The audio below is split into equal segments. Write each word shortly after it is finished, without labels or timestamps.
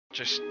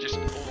Just all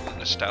the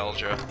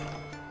nostalgia.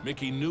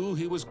 Mickey knew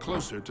he was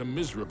closer to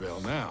Miserable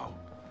now.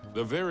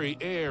 The very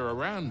air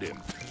around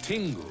him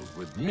tingled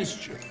with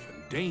mischief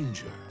and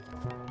danger.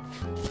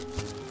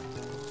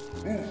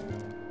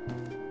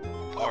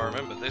 Oh, I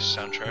remember this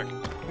soundtrack.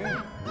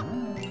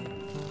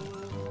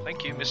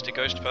 Thank you, Mr.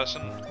 Ghost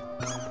Person.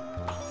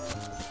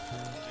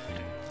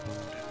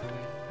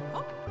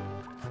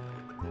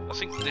 I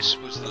think this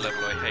was the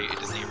level I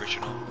hated in the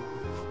original.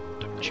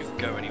 Don't you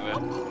go anywhere.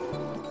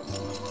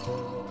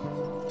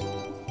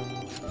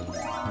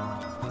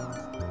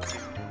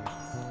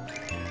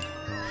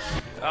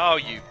 Oh,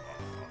 you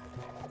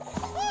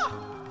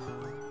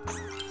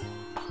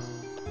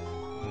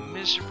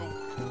miserable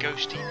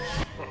ghosty.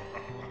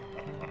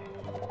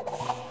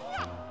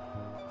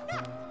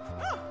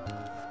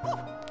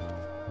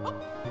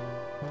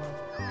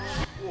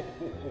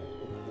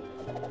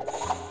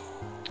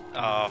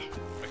 Ah,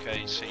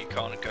 okay, so you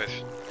can't go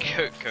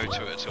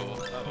to it at all.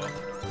 Oh well.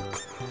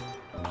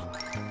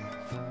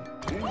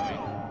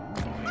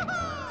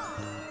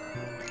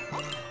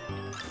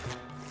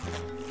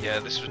 Yeah,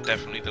 this was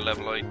definitely the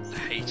level I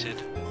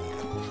hated.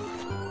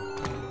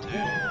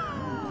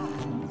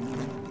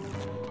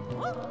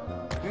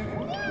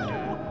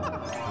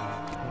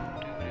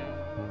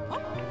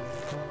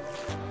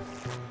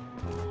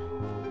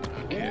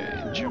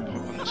 Okay, jump up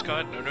on this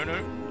guy. No, no,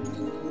 no.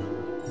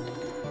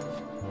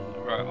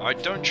 Right, I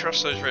don't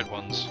trust those red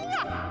ones.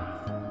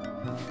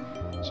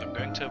 So I'm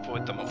going to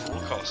avoid them at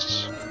all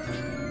costs.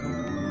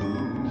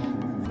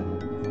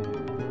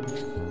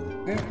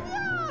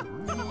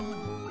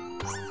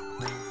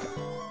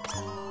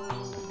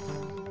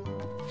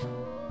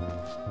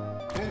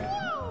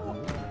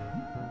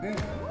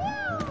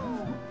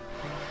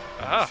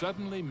 Ah,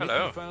 Suddenly,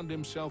 Mickey found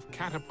himself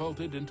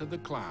catapulted into the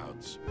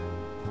clouds.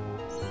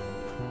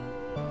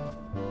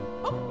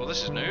 Well,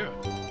 this is new.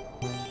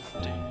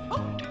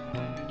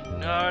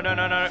 No, no,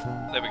 no, no.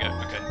 There we go.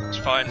 Okay, it's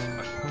fine.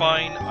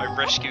 Fine. I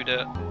rescued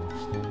it.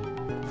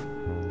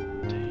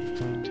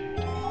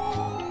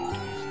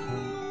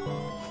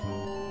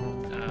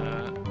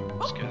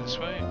 Let's go this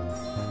way.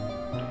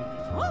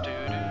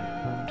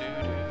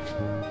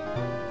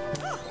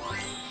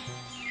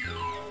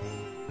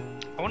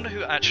 I wonder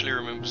who actually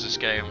remembers this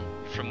game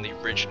from the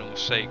original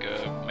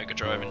Sega, Mega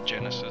Drive and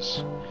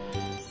Genesis.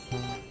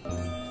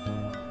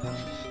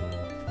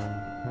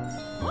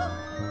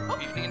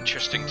 Even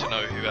interesting to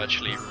know who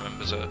actually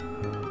remembers it.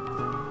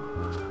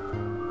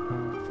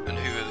 And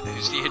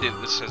who's the idiot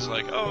that says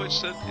like, oh,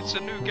 it's a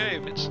new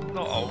game, it's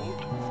not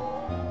old.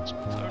 It's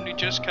only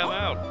just come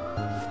out.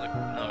 Like,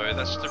 no,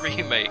 that's the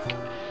remake.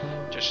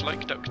 Just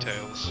like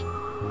DuckTales.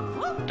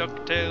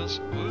 DuckTales,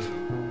 woo.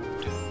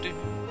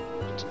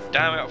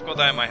 Damn it, I've got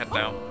that in my head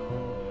now.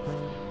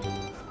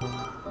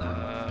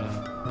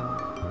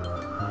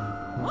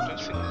 I don't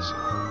think there's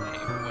any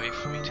way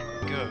for me to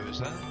go, is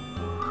there?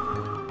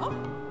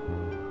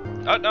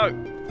 Oh, no!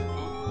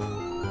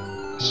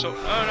 So,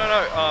 no, no,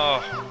 no,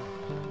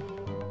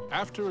 oh.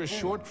 After a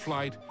short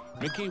flight,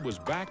 Mickey was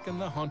back in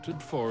the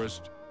haunted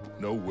forest,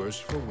 no worse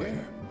for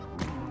wear.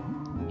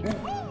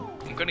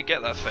 I'm gonna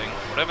get that thing.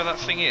 Whatever that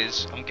thing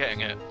is, I'm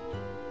getting it.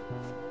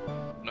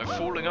 No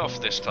falling off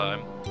this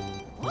time.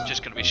 It's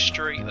just gonna be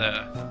straight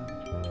there.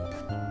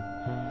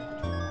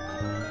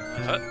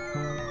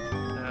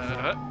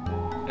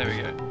 There we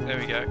go. There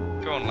we go.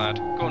 Go on, lad.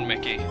 Go on,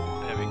 Mickey.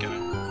 There we go.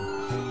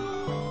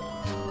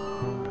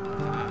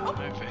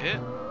 Over here.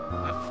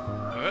 Up.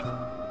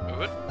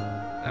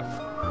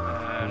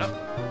 And up.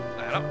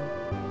 And up.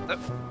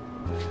 Up.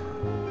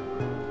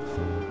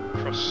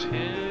 Across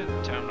here.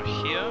 Down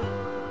here.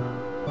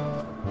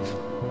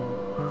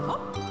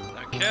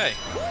 Okay.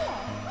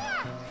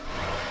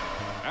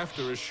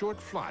 After a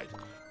short flight,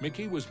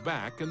 Mickey was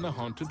back in the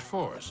haunted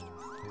forest,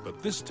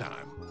 but this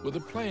time with a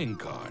playing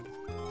card.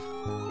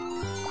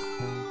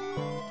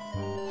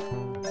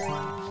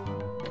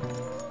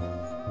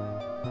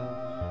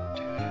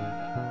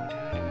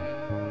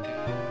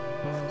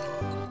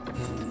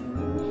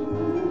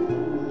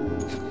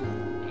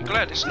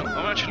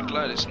 I'm actually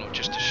glad it's not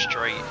just a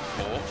straight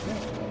 4,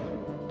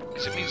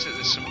 because it means that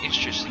there's some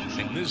interesting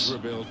things.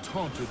 Miserable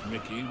taunted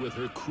Mickey with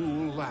her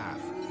cruel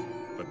laugh,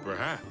 but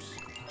perhaps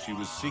she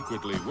was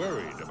secretly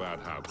worried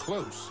about how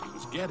close he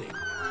was getting.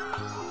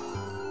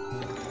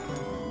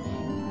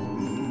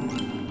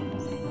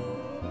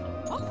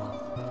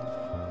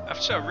 I have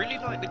to say, I really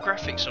like the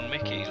graphics on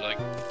Mickey. Like,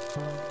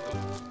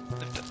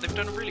 they've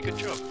done a really good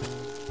job.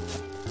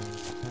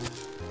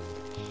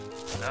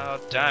 Oh,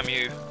 damn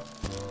you.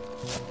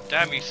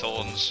 Damn you,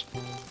 thorns.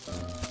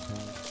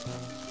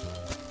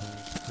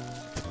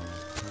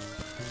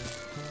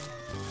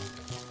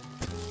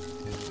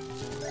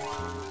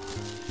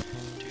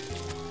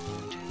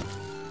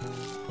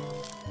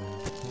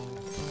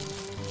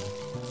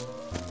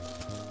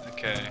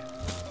 Okay,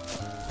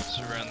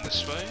 so around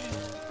this way,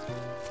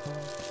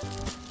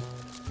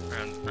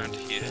 around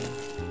here.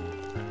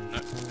 No,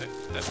 no,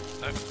 no,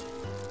 no.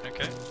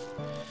 Okay.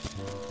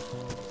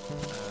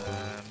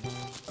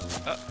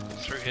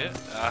 Through here.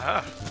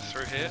 Aha!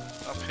 Through here.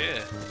 Up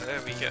here.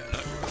 There we go.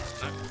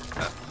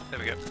 No. There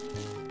we go.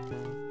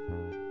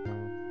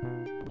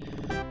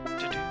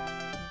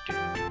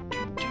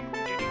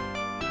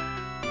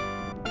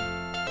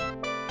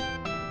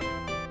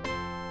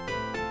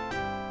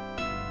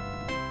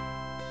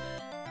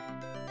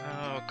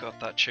 Oh god,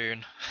 that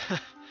tune.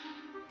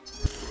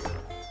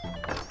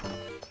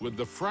 With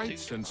the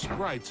frights and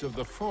sprites of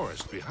the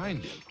forest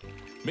behind him,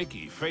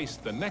 Mickey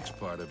faced the next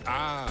part of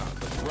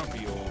the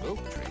grumpy old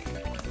oak tree.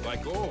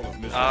 Like all of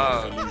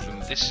Mr.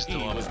 Illusion's, this is the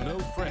one. was no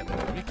friend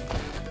to Mickey.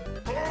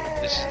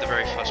 This is the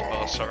very first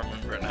boss, I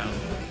remember it now.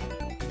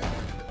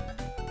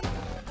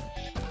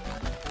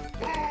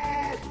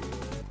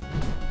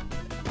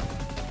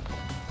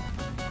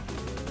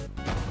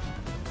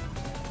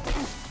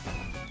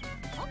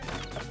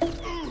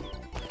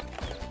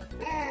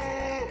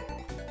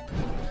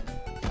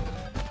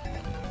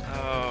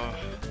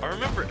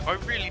 I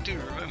really do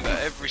remember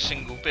every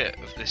single bit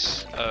of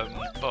this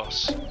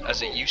boss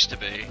as it used to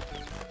be.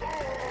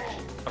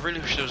 I really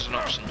wish there was an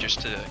option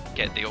just to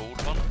get the old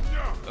one.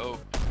 Oh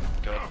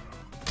god.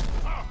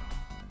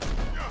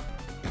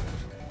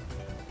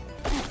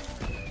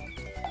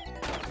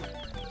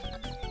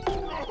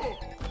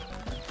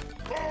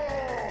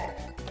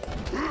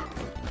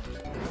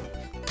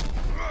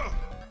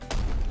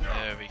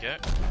 There we go.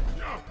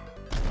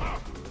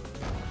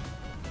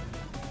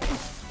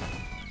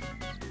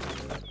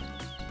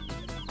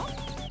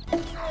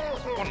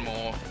 One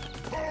more.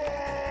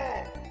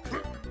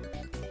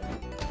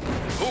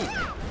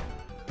 Oh!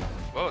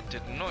 Well,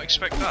 did not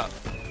expect that.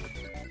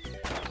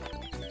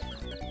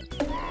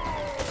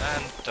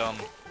 And done.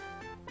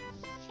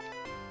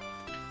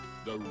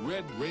 The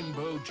red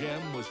rainbow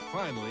gem was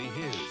finally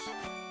his.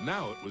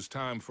 Now it was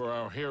time for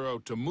our hero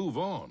to move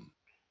on.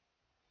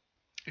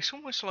 It's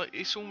almost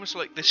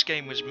like this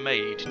game was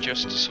made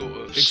just to sort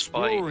of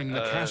Exploring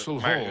spite, the castle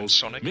Mario and halls,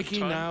 Sonic Mickey at the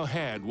time. now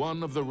had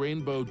one of the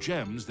rainbow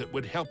gems that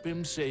would help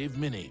him save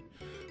Minnie.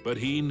 But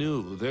he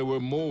knew there were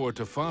more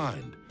to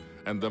find,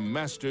 and the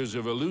Masters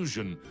of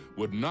Illusion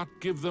would not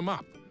give them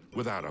up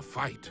without a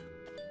fight.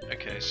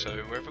 Okay, so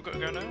where have I got to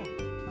go now?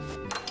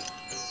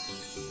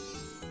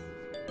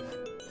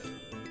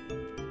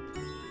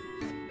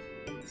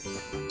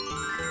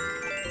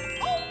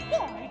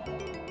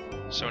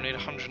 So I need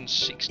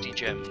 160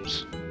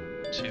 gems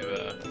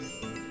to,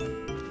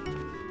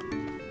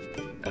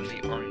 and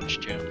the orange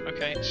gem.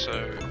 Okay,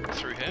 so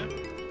through here.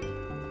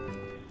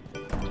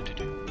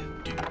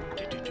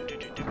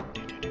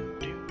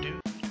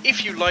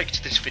 If you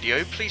liked this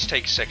video, please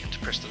take a second to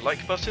press the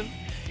like button.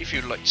 If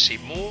you'd like to see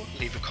more,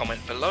 leave a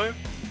comment below.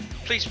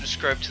 Please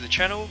subscribe to the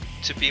channel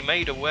to be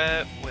made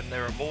aware when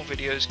there are more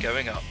videos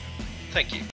going up. Thank you.